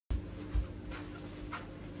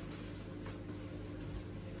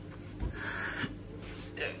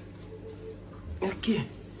Okay.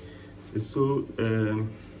 So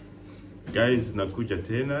guys, nakuja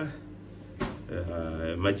tena.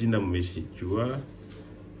 Majina mmeshijua.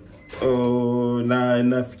 Na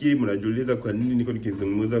nafikiri mnajiuliza kwa nini niko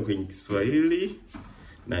nikizungumza kwenye Kiswahili,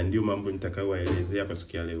 na ndio mambo nitakayowaelezea kwa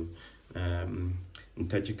siku ya leo.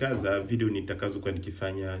 Nitajikaza video nitakazokuwa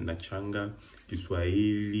nikifanya na changa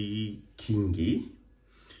Kiswahili kingi,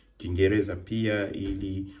 Kiingereza pia,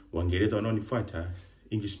 ili Waingereza wanaonifuata,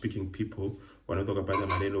 English speaking people, wanaweza kupata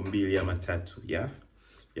maneno 2 ama 3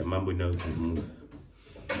 ya mambo ninayozungumza.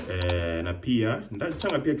 Na pia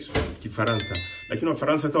ndachanga pia Kifaransa, lakini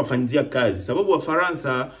Wafaransa hata wafanyia kazi, sababu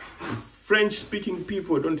Wafaransa, French speaking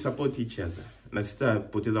people don't support each other. Na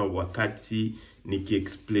sitapoteza wakati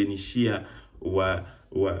nikiexplainishia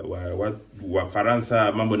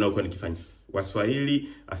Wafaransa mambo ninayokuwa nikifanya. Waswahili,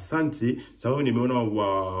 asante, sababu nimeona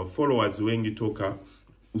wa followers wengi toka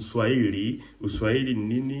Uswahili. Uswahili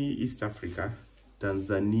nini? East Africa,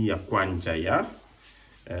 Tanzania kwanja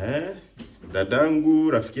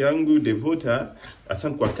dadangu, rafiki yangu Devota,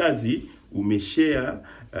 asante kwa kazi. Umeshare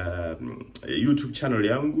YouTube channel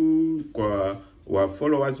yangu kwa wa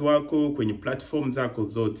followers wako kwenye platform zako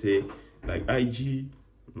zote, like IG,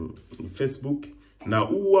 Facebook, na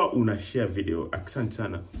huwa unashare video. Asante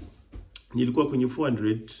sana. Nilikuwa kwenye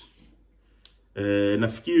 400.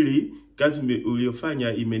 Nafikiri kazi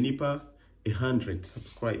uliofanya imenipa 100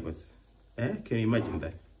 subscribers. Can you imagine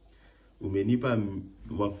that? Umenipa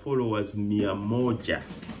wa followers 100.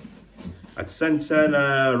 Asante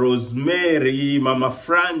sana Rosemary, Mama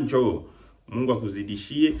FRANJO. Mungu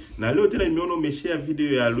akuzidishie. Na leo tena nimeona umeshare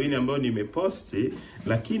video ya Halloween ambayo nimeposti,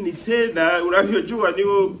 lakini tena unavyojua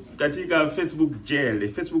niko katika Facebook jail.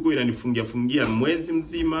 Facebook inanifungia mwezi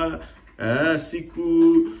mzima,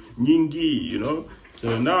 siku nyingi, you know.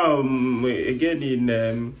 So now again in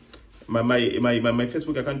my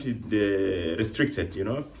Facebook account is restricted, you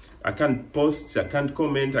know. I can't post, I can't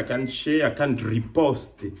comment, I can't share, I can't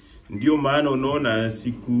repost. Ndio maana unaona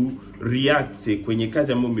siku react kwenye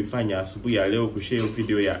kazi ambayo nimefanya asubuhi ya leo kushare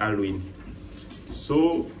video ya Halloween.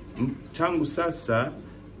 So tangu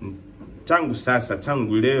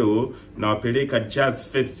leo nawapeleka Jazz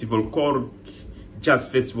Festival, Cork Jazz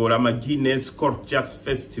Festival ama GUINESS Cork Jazz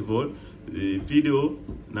Festival. Video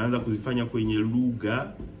naanza kuzifanya kwenye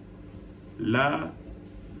lugha la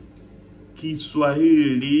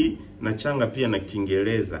Kiswahili na changa pia na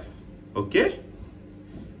Kiingereza. Okay?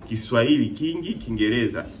 Kiswahili kingi,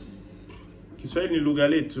 Kiingereza. Kiswahili ni lugha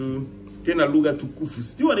letu, tena lugha tukufu.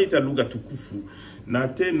 Sio wanaita lugha tukufu. Na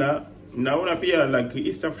tena naona pia like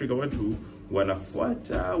East Africa watu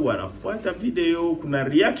wanafuata video, kuna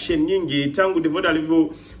reaction nyingi tangu Devota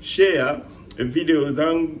alivyo share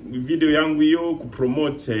video yangu hiyo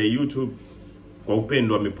kupromote YouTube kwa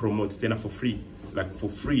upendo. Amepromote tena for free, like for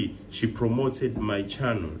free. She promoted my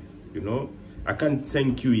channel, you know. I can't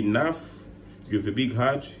thank you enough. You have a big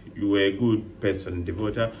heart. You are a good person,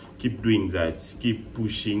 Devota. Keep doing that. Keep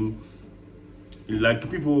pushing. Like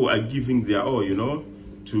people are giving their all, you know,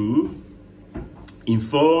 to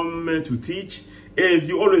inform, to teach. As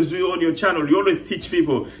you always do on your channel, you always teach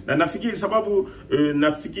people. Na nafikiri sababu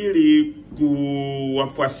nafikiri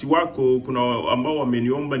wafuasi wako kuna ambao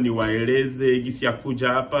wameniomba niwaeleze gisi ya kuja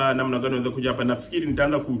hapa, namna gani unaweza kuja hapa. Nafikiri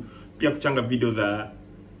nitaanza pia kuchanga video za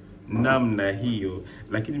namna hiyo,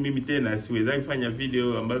 lakini mimi tena siwezi kufanya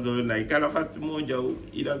video ambazo naikala fast moja,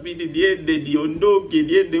 inabidi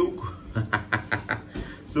niende huko.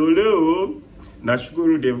 So leo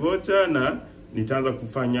nashukuru Devota na nitaanza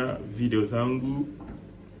kufanya video zangu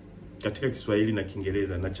katika Kiswahili na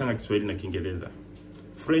Kiingereza, na changa Kiswahili na Kiingereza.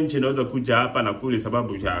 French inaweza kuja hapa na kule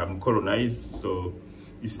sababu ya colonized, so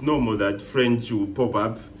it's normal that French will pop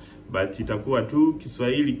up, but itakuwa tu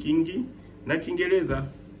Kiswahili kingi na Kiingereza.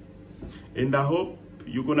 And I hope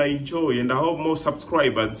you're gonna enjoy, and I hope more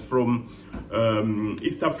subscribers from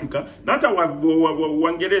East Africa. Na hata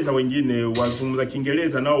Waingereza wengine wazungumza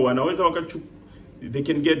Kiingereza nao wanaweza they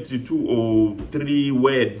can get 2 or 3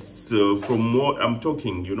 words from what I'm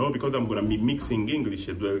talking, you know, because I'm gonna be mixing English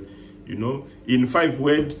as well, you know. In 5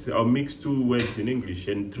 words, I'll mix 2 words in English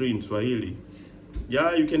and 3 in Swahili.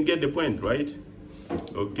 Yeah, you can get the point, right?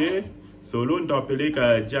 Okay. So leo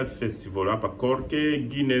ndawapeleka Jazz Festival hapa Cork,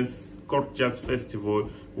 GUINESS Cork Jazz Festival.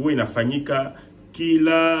 Huwa inafanyika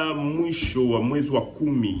kila mwisho wa mwezi wa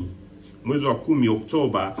 10. Mwezi wa 10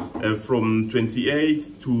 October, from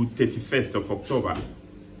 28th to 31st of October.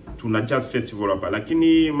 Tuna Jazz Festival hapa,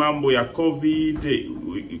 lakini mambo ya COVID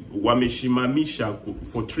wameshimamisha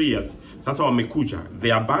for 3 years. Sasa wamekuja.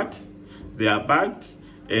 They are back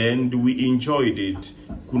and we enjoyed it.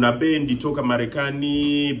 kuna bendi toka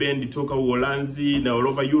Marekani, bendi toka Uholanzi na all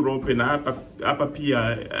over Europe, na hapa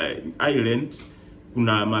pia Ireland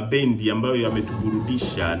kuna mabendi ambayo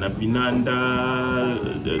yametuburudisha na vinanda,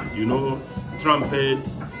 you know,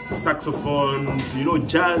 trumpets, saxophones, you know,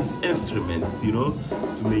 jazz instruments, you know.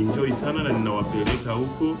 Tumeenjoy sana na ninawapeleka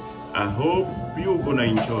huko. I hope you gonna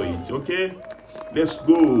enjoy it, okay? Let's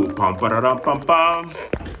go. Pam pararam pam pam.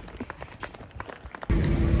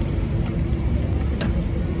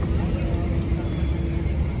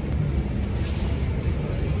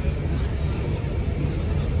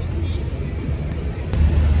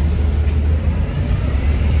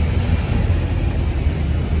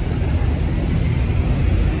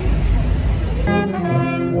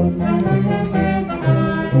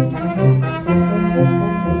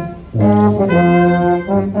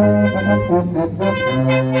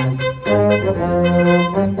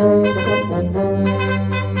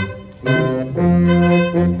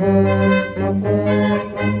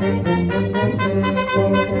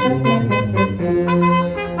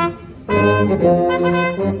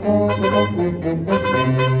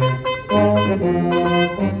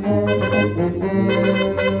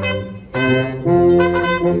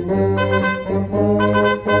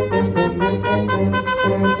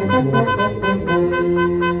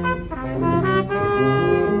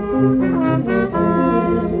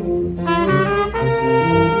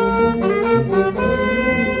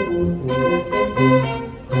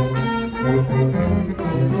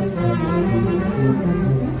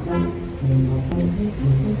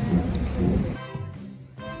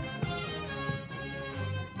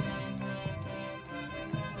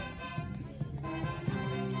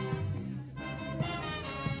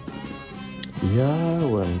 Ya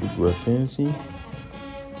wandugu wapenzi,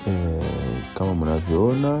 kama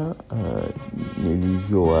mnavyoona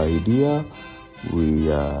nilivyowaahidia,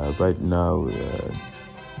 we are right now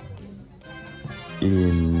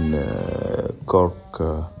in Cork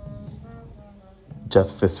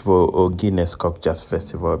Jazz Festival, or Guinness Cork Jazz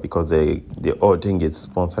Festival, because the whole thing is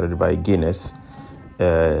sponsored by Guinness.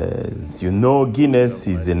 As you know, Guinness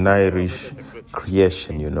is an Irish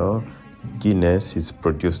creation, you know. Guinness is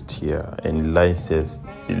produced here and licensed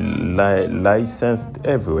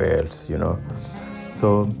everywhere else, you know.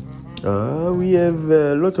 So we have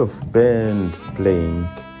a lot of bands playing.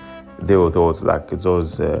 There were those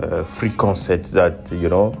free concerts that, you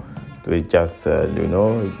know, they just you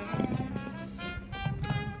know,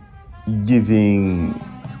 giving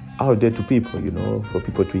out there to people, you know, for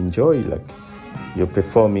people to enjoy. Like, you're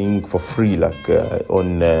performing for free, like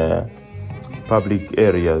on public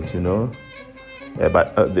areas, you know.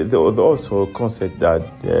 But there was also a concert that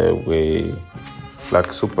were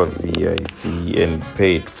like super VIP and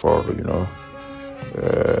paid for, you know.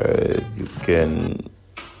 You can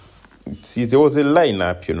see there was a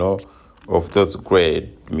lineup, you know, of those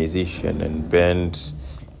great musicians and bands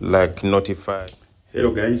like Notified.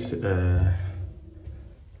 Hello guys, I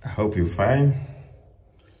hope you're fine.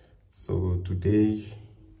 So today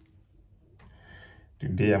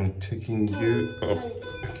I'm taking you,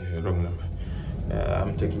 okay, wrong number.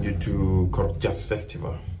 I'm taking you to Cork Jazz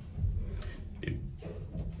Festival.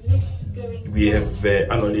 We have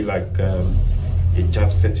annually like a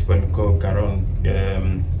jazz festival in Cork around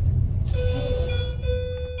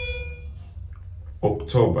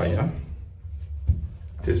October, yeah.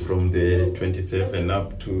 It's from the 27th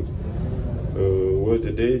up to what's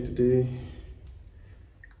the day today?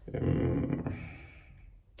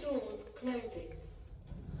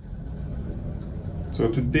 So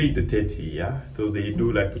today the 30, yeah. So they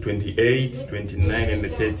do like the 28, 29, and the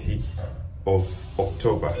 30 of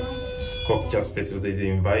October. Cork Jazz Festival. They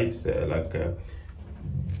invite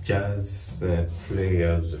jazz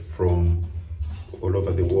players from all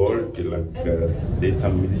over the world. Like there's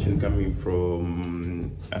some musicians coming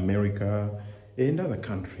from America and other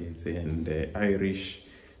countries, and Irish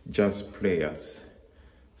jazz players.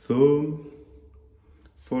 So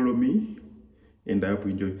follow me and I hope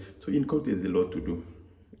you enjoy. So in Cork there's a lot to do,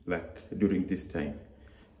 like during this time.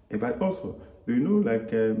 But also, do you know,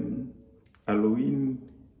 like Halloween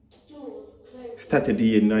started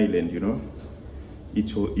here in Ireland, you know?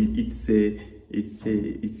 It's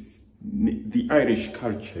the Irish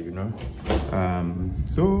culture, you know.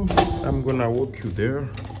 So I'm gonna walk you there.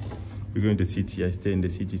 We're going to the city. I stay in the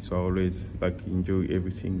city, so I always like enjoy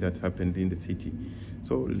everything that happened in the city.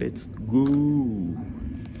 So let's go.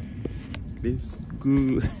 Let's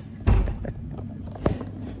go.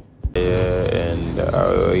 And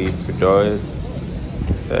if does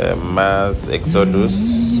Mass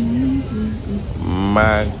Exodus,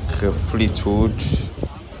 Mark Fleetwood,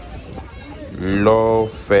 Law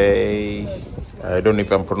Faye, I don't know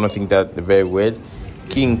if I'm pronouncing that very well.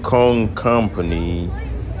 King Kong Company.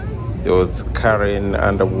 There was Karen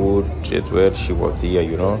Underwood as well. She was there,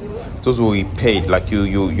 you know. Those who we paid, like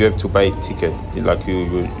you have to buy a ticket. Like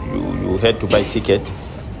you had to buy ticket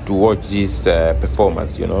to watch this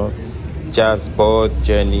performance, you know. Jazz Board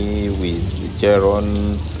Jenny with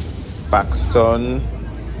Jaron Paxton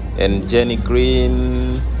and Jenny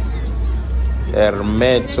Green,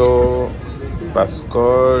 Hermeto,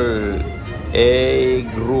 Pascal, A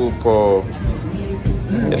Grupo,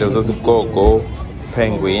 and there was also Gogo,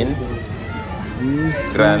 Penguin,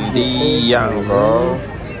 Grandi Yango,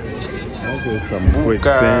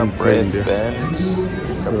 Buka Brass Band,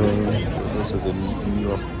 also the New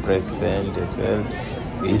York Brass Band as well.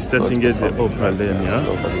 He's starting at the Opera then, yeah?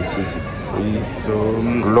 Over the city for free. So,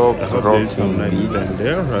 Globe I hope there's some nice Rocking band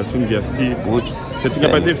there. I think they're still Boots setting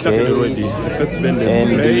up, but they've started already. The first band is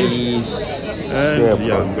played, and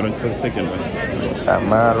yeah, I'm going for the second one.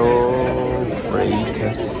 Camaro,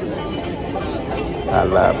 Freitas,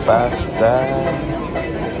 Alabasta,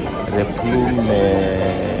 Replume,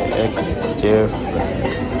 ex-Jeff,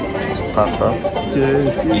 Parker.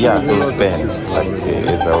 Yeah, those bands, like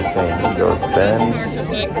as I was saying, those bands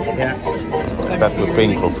that were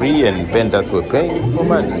paying for free and bands that were paying for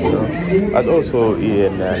money, you know. And also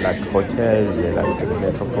in like hotels, like the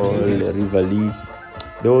Metropole, Rivoli,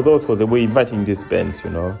 they were inviting these bands, you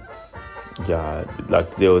know. Yeah,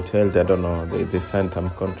 like the hotel, I don't know, they signed some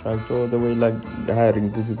contract, or they were like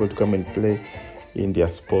hiring these people to come and play in their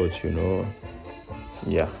sports, you know.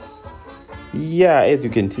 Yeah, as you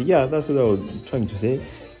can see, yeah, that's what I was trying to say.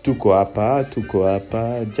 Tuko Hapa,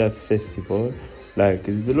 Jazz Festival. Like,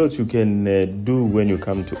 there's a lot you can do when you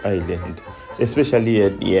come to Ireland, especially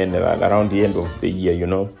at the end, around the end of the year, you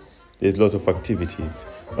know. There's lots of activities.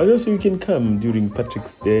 But also you can come during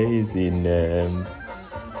Patrick's Days in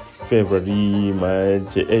February,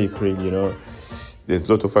 March, April, you know. There's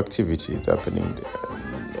a lot of activities happening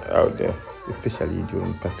out there, especially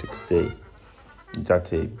during Patrick's Day.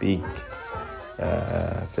 That's a big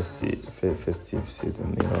festive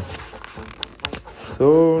season, you know.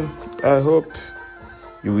 So I hope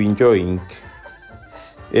you enjoying,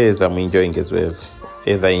 as I'm enjoying as well.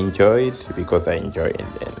 As I enjoyed, because I enjoyed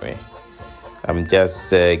it anyway. I'm just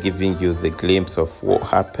giving you the glimpse of what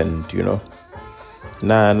happened, you know.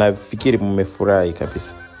 Na nafikiri mmefurahi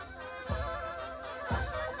kabisa.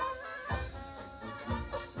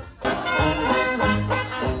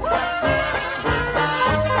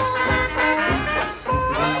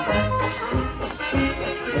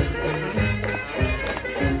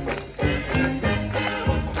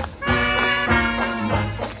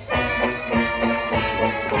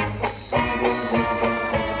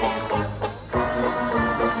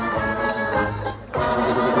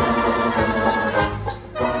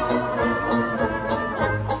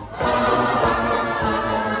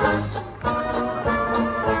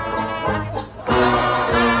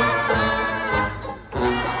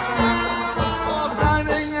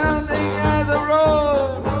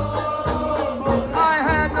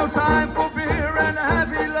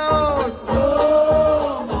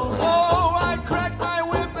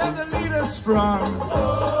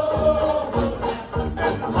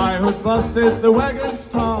 Busted the wagon's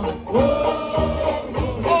tongue.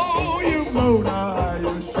 Oh, you Mona,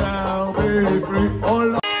 you shall be free.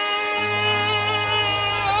 Oh,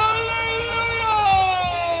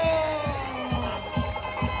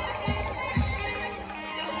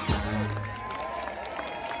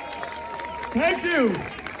 thank you.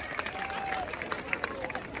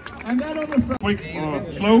 And that on the side. Quick,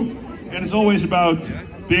 slow, and it's always about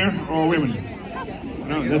beer or women.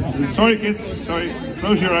 No, that's sorry, kids. Sorry,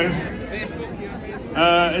 close your eyes.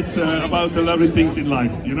 It's about the lovely things in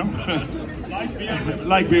life, you know.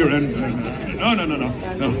 Like beer and no.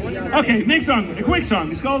 Okay, next song, a quick song.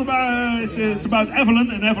 It's called it's about Evelyn,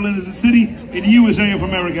 and Evelyn is a city in the USA of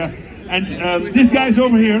America. And this guy's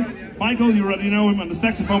over here, Michael. You already know him on the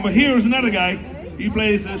saxophone. But here is another guy. He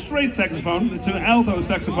plays a straight saxophone. It's an alto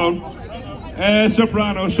saxophone.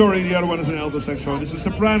 Soprano. Sorry, the other one is an alto saxophone. It's a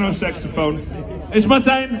soprano saxophone. It's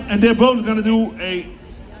Martijn, and they're both going to do a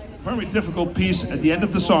very difficult piece at the end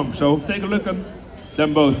of the song. So take a look at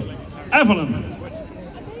them both. Evelyn.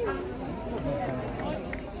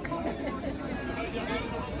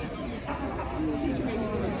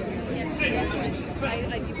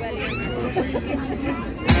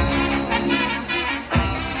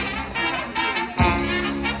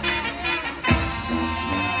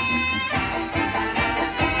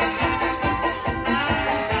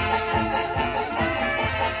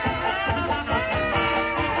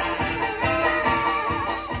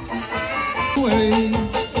 I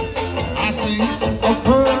think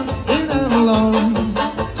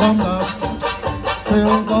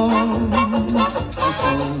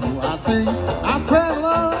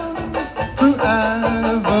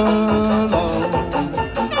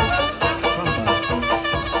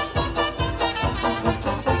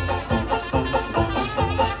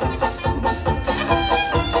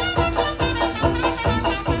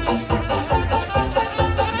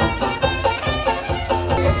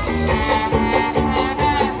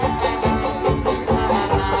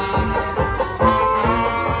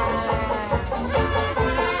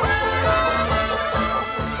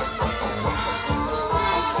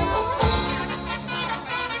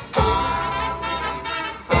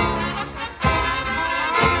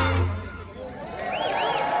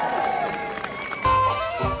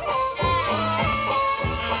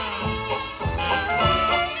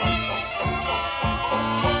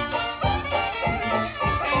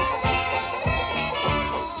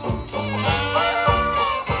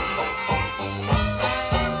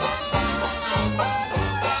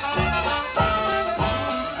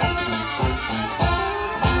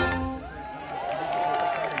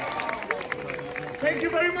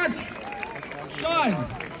Shine!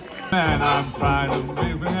 Man, I'm tired of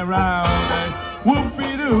moving around and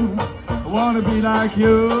whoopie-doo. I wanna be like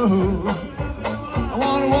you. I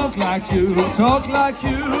wanna walk like you, talk like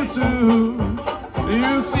you too.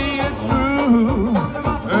 You see it's true.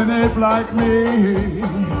 An ape like me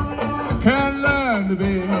can learn to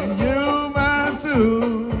be human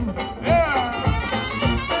too.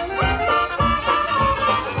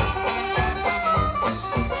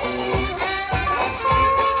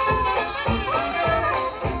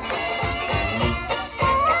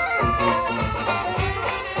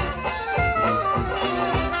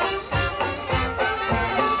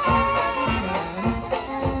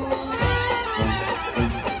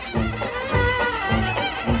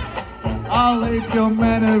 I'll ape your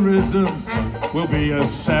mannerisms. We'll be a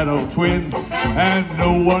set of twins, and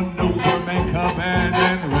no one knows where men come in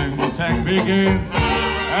and when the attack begins.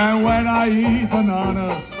 And when I eat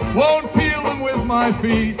bananas, won't peel them with my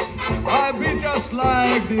feet. I'll be just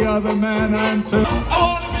like the other man and too. I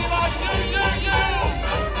wanna be like you, you.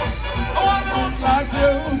 I wanna look like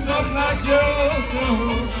you, talk like you too.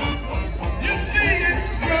 You see it's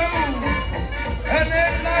true, and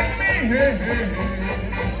act like me. Hey, hey, hey.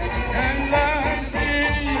 And let me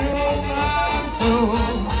human too.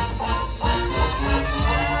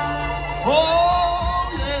 Oh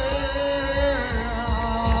yeah.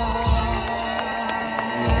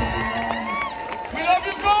 We love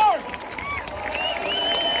you, Cork.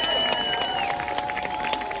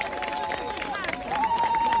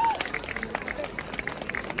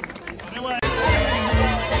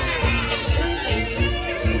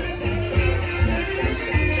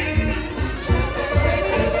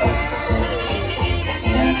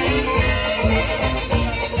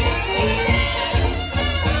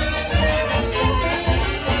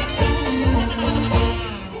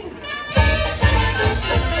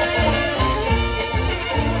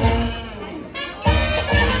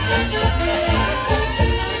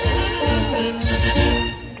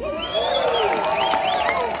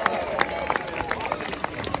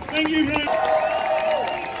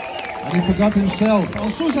 And he forgot himself. On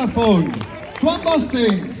sousaphone, drum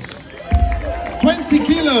bustings, 20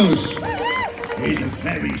 kilos. He's a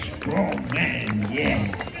very strong man,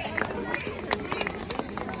 yes.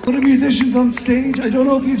 For the musicians on stage, I don't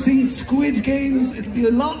know if you've seen Squid Games. It'll be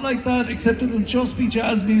a lot like that, except it'll just be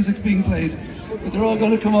jazz music being played. But they're all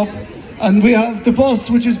going to come up. And we have the bus,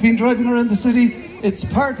 which has been driving around the city. It's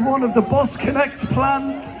part one of the Bus Connect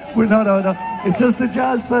plan. No. It's just the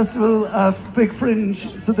Jazz Festival Big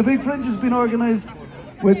Fringe. So the Big Fringe has been organised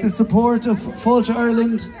with the support of Fáilte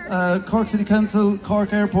Ireland, Cork City Council,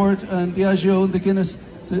 Cork Airport and Diageo and the GUINESS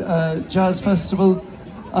Jazz Festival.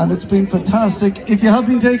 And it's been fantastic. If you have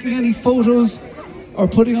been taking any photos or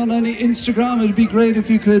putting on any Instagram, it'd be great if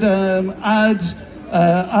you could add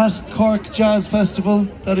at Cork Jazz Festival.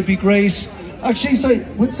 That'd be great. Actually, sorry,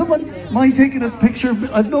 would someone mind taking a picture?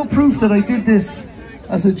 I've no proof that I did this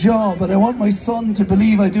as a job, but I want my son to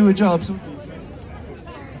believe I do a job. So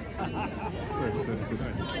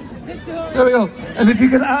there we go. And if you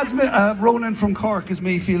can add me, Ronan from Cork is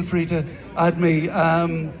me, feel free to add me.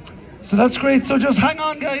 So that's great. So just hang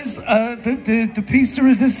on, guys. The piece de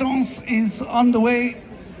resistance is on the way.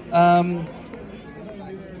 And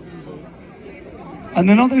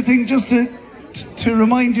another thing, just to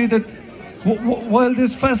remind you that while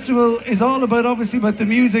this festival is all about, obviously, about the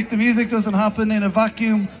music doesn't happen in a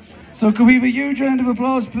vacuum. So could we have a huge round of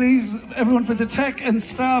applause, please, everyone, for the tech and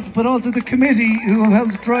staff, but also the committee who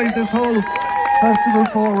helped drive this whole festival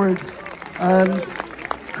forward. And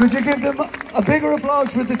could you give them a bigger applause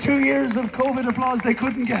for the 2 years of COVID applause they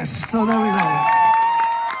couldn't get? So there we go.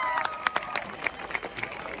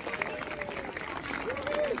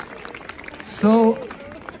 So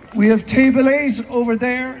we have table 8 over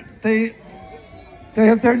there. They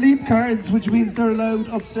have their leap cards, which means they're allowed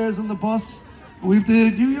upstairs on the bus. We have the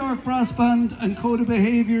New York Brass Band and Code of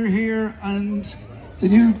Behaviour here, and the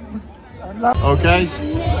new... Okay,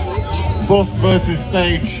 bus versus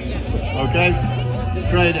stage. Okay,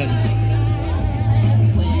 trading.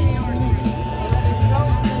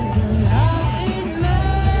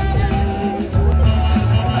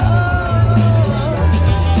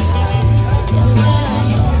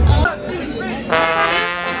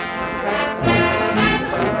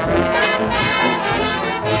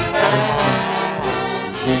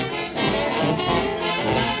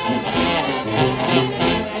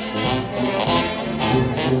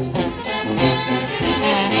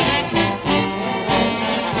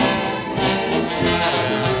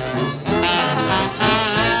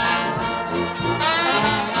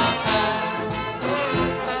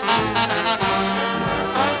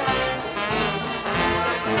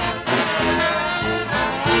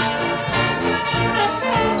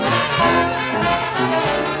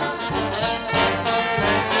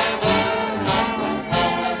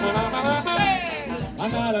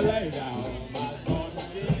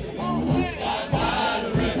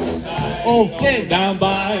 all sing. Down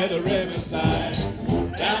by the riverside,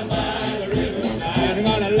 down by the riverside, I'm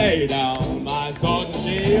gonna lay down my sword and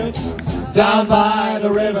shield. Down by the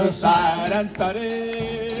riverside and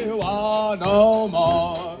study war no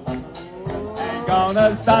more. Ain't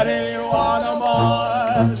gonna study war no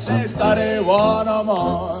more. Say study war no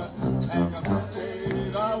more. Ain't gonna study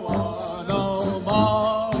the war no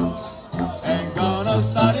more. Ain't gonna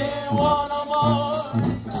study war no more.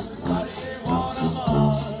 Study war no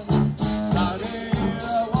more. Study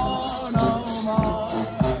the war no more.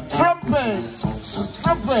 Trumpets,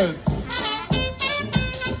 trumpets.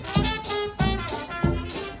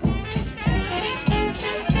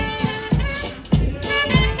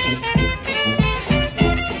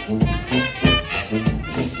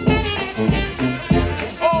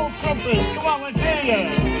 Oh, trumpets, come on, let's hear you.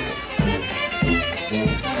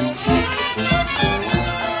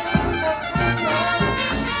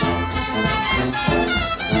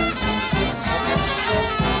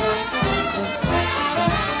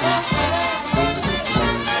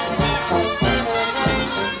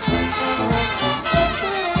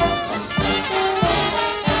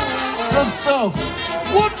 Good stuff.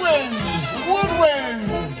 Woodwind, woodwind,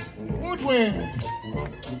 woodwind.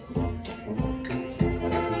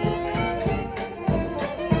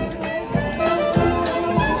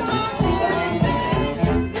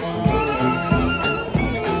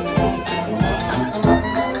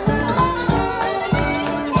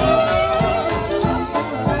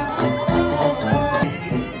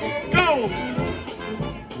 Go!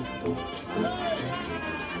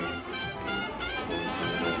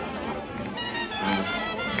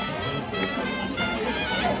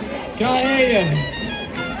 Can I hear you?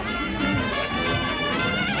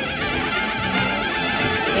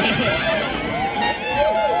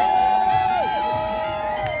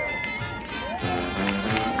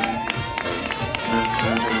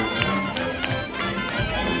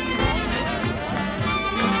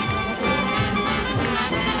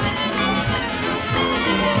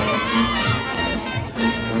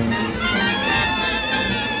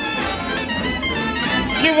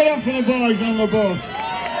 Give it up for the boys on the bus.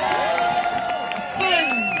 Sing!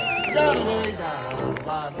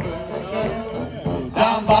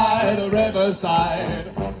 Down by the riverside,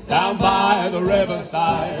 down by the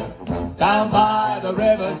riverside, down by the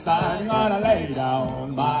riverside, I'm gonna lay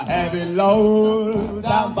down my heavy load.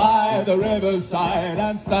 Down by the riverside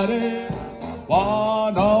and study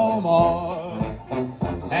war no more.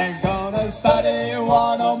 Ain't gonna study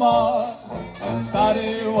war no more.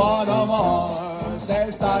 Study war no more.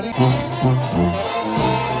 Say study.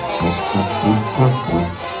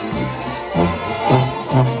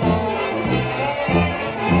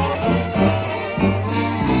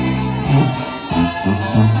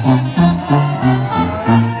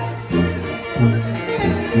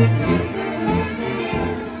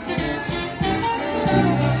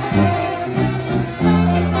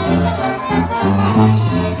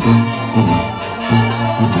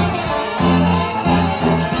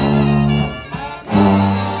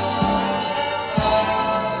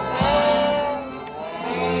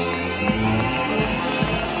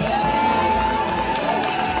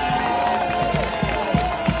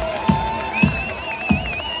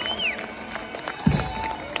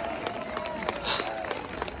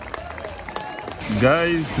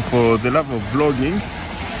 Guys, for the love of vlogging,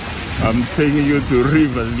 I'm taking you to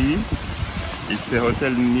Rivoli. It's a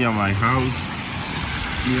hotel near my house,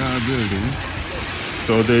 near a building.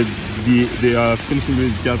 So they are finishing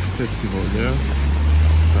the jazz festival there.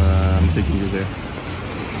 I'm taking you there.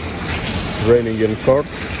 It's raining in Cork,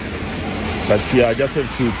 but yeah, I just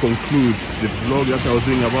have to conclude the vlog that I was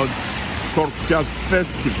doing about Cork Jazz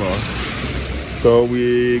Festival. So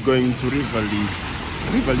we're going to Rivoli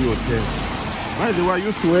Hotel. By the way, I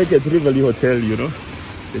used to work at Rivoli Hotel, you know.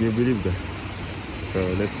 Can you believe that? So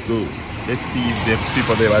let's go. Let's see if the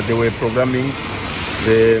people there, they were programming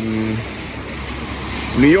the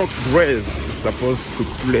New York Reds supposed to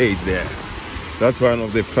play there. That's one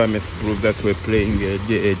of the famous groups that were playing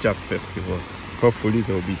the jazz festival. Hopefully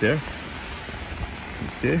they'll be there.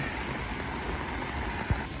 Okay.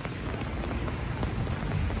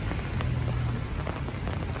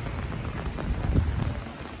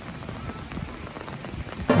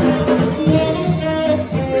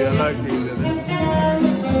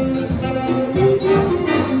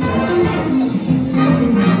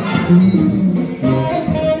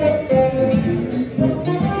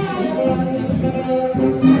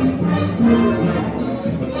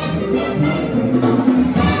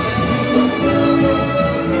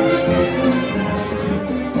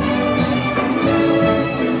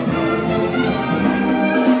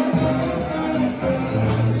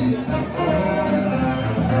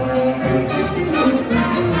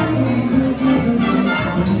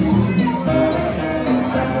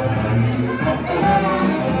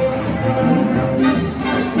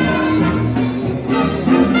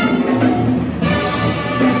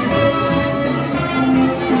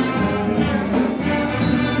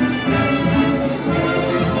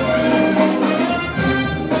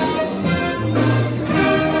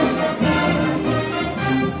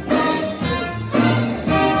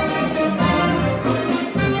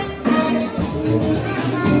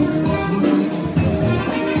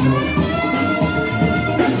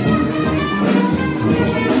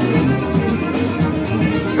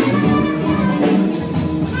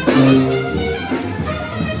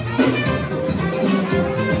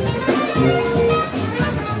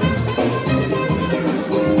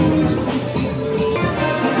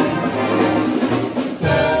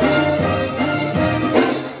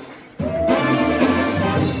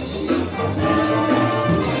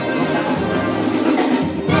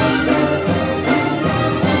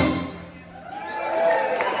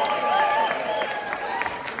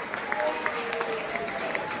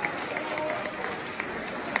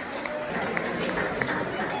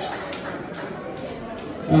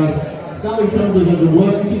 Sally told me that there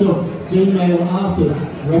weren't enough female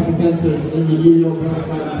artists represented in the New York Brass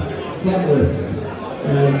Band set list.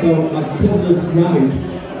 So I've put this right.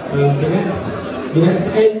 The next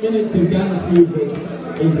 8 minutes of dance music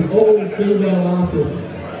is all female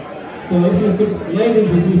artists. So ladies,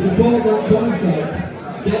 if you support that concept,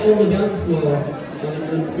 get on the dance floor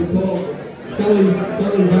and support Sally's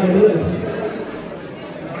ideas.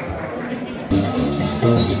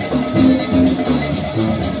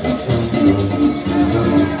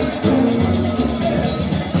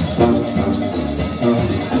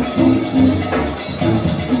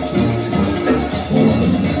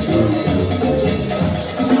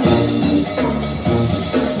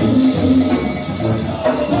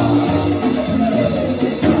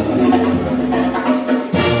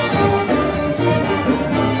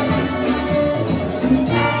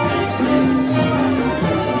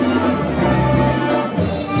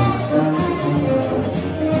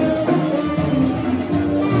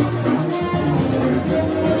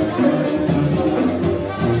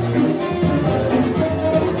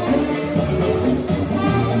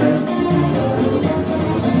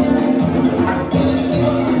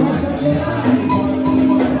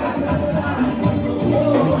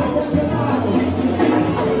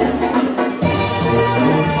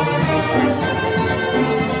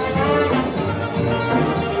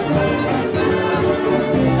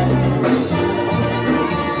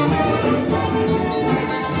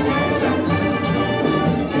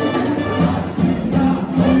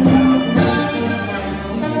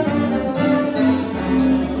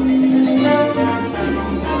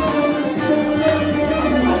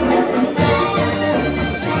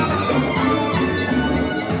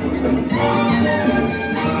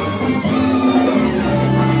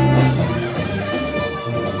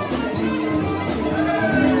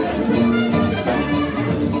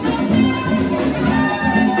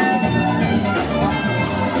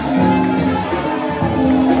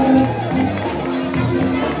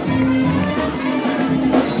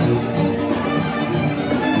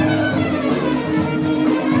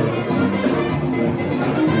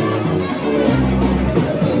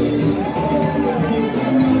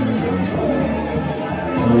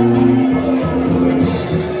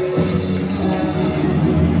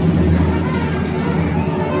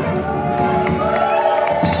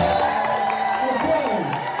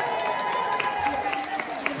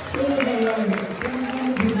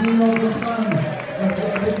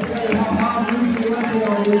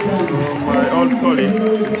 My old colleague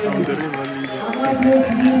from the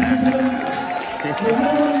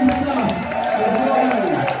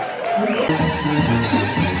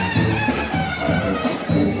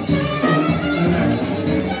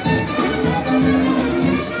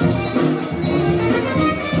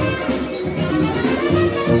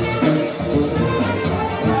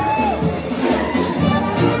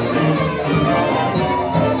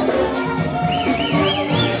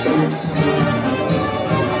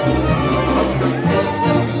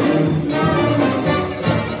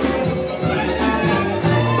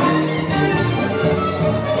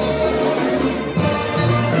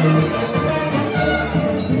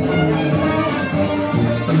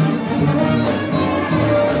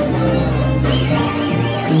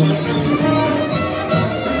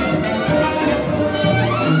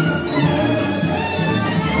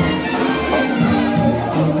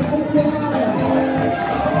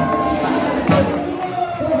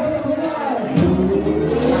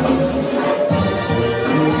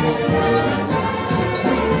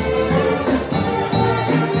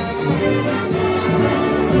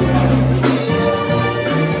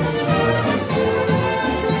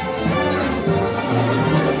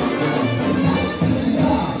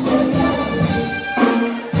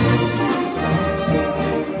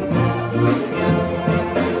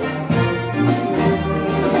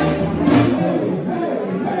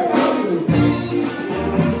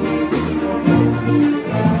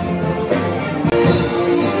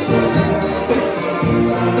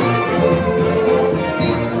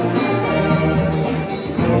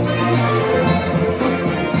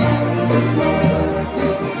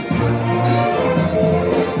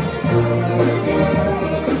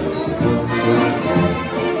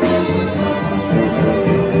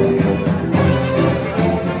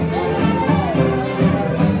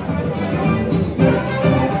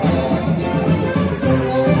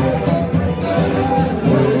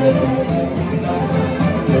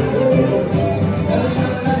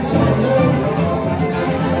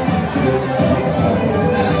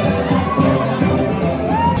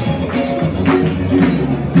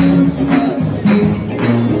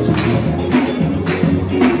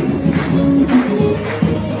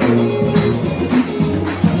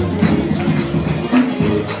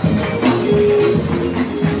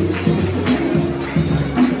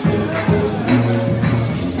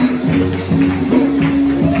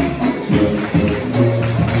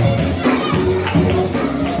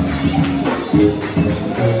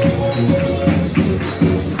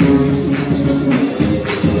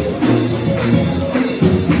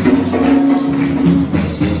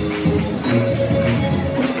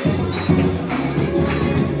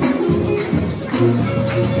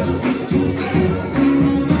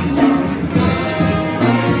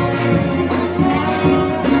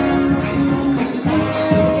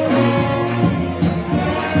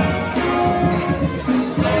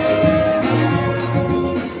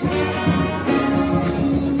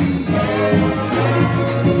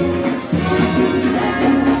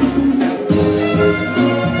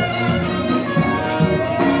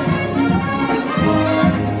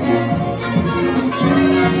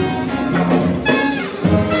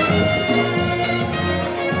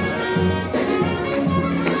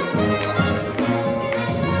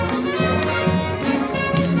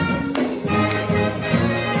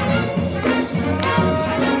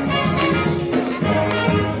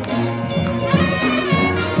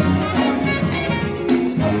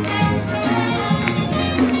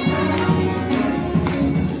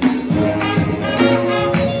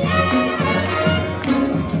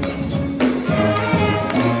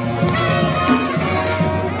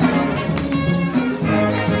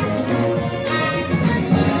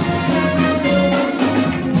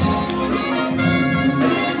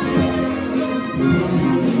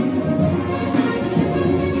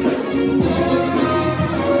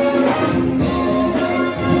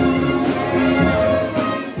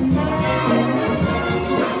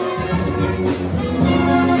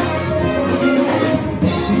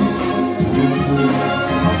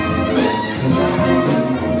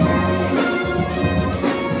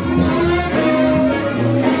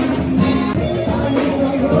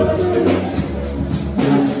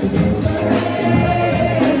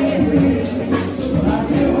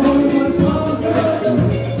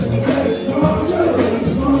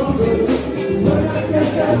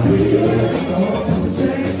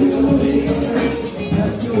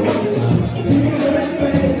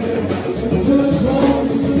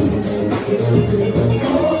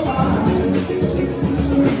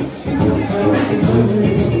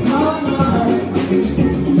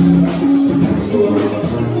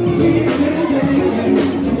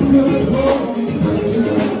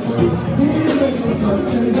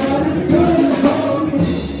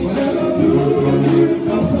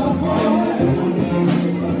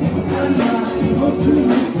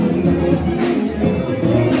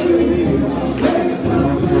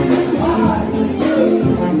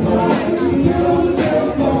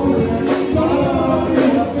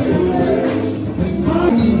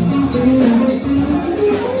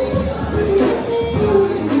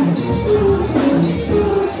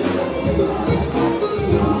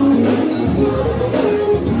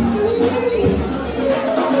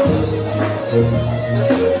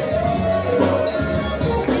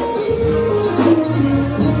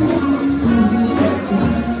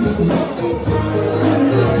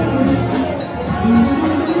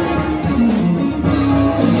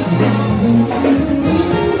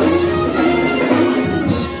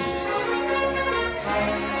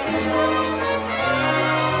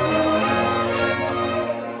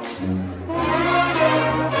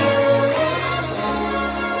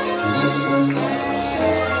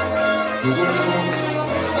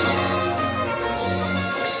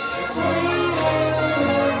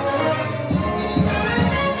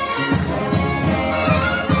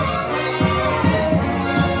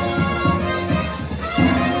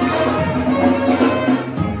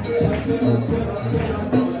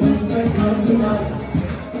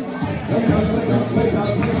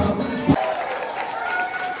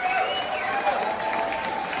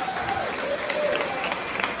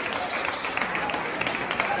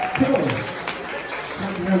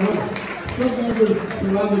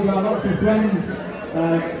Surrounded by lots of friends,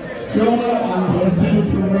 Shona and her team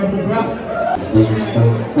from Rebel Grass.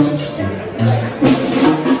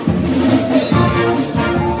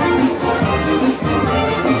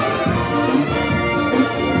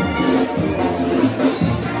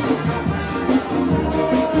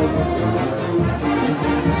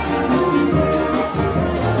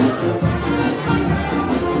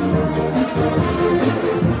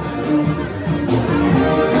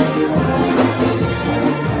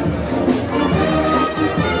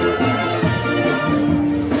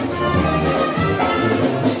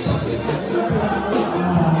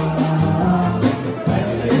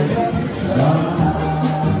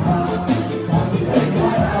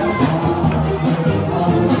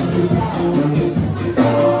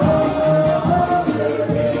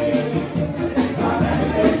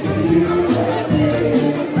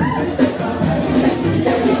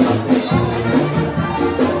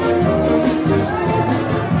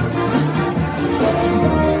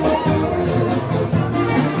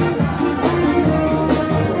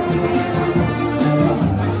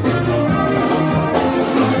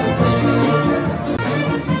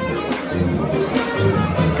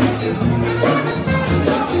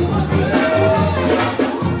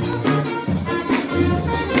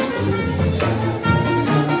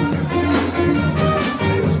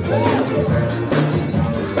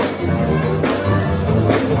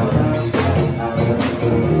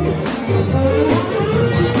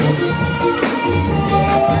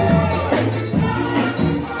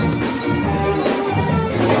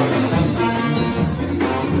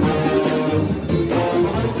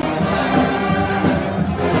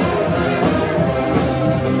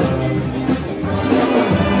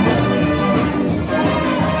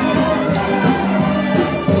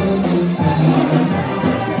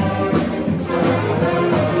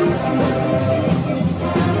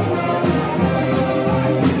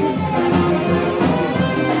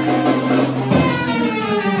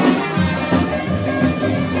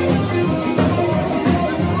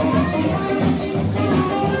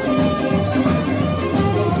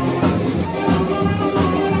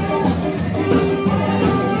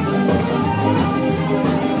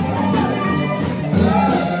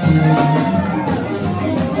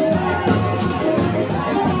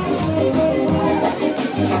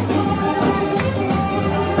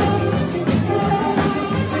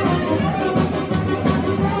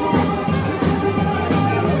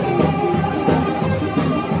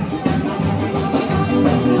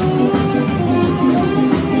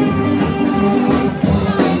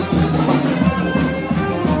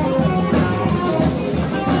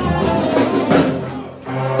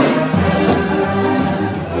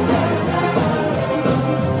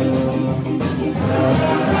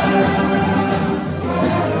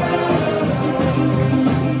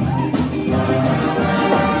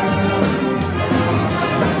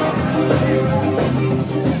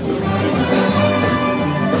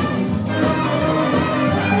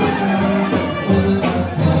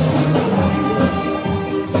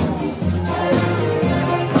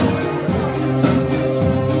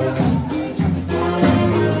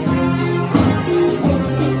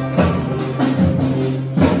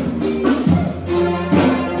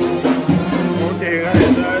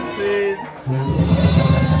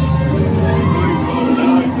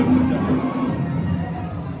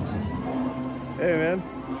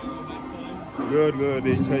 Good.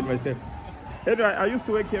 Enjoyed myself. Anyway, I used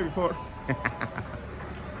to work here before.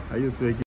 I used to work here.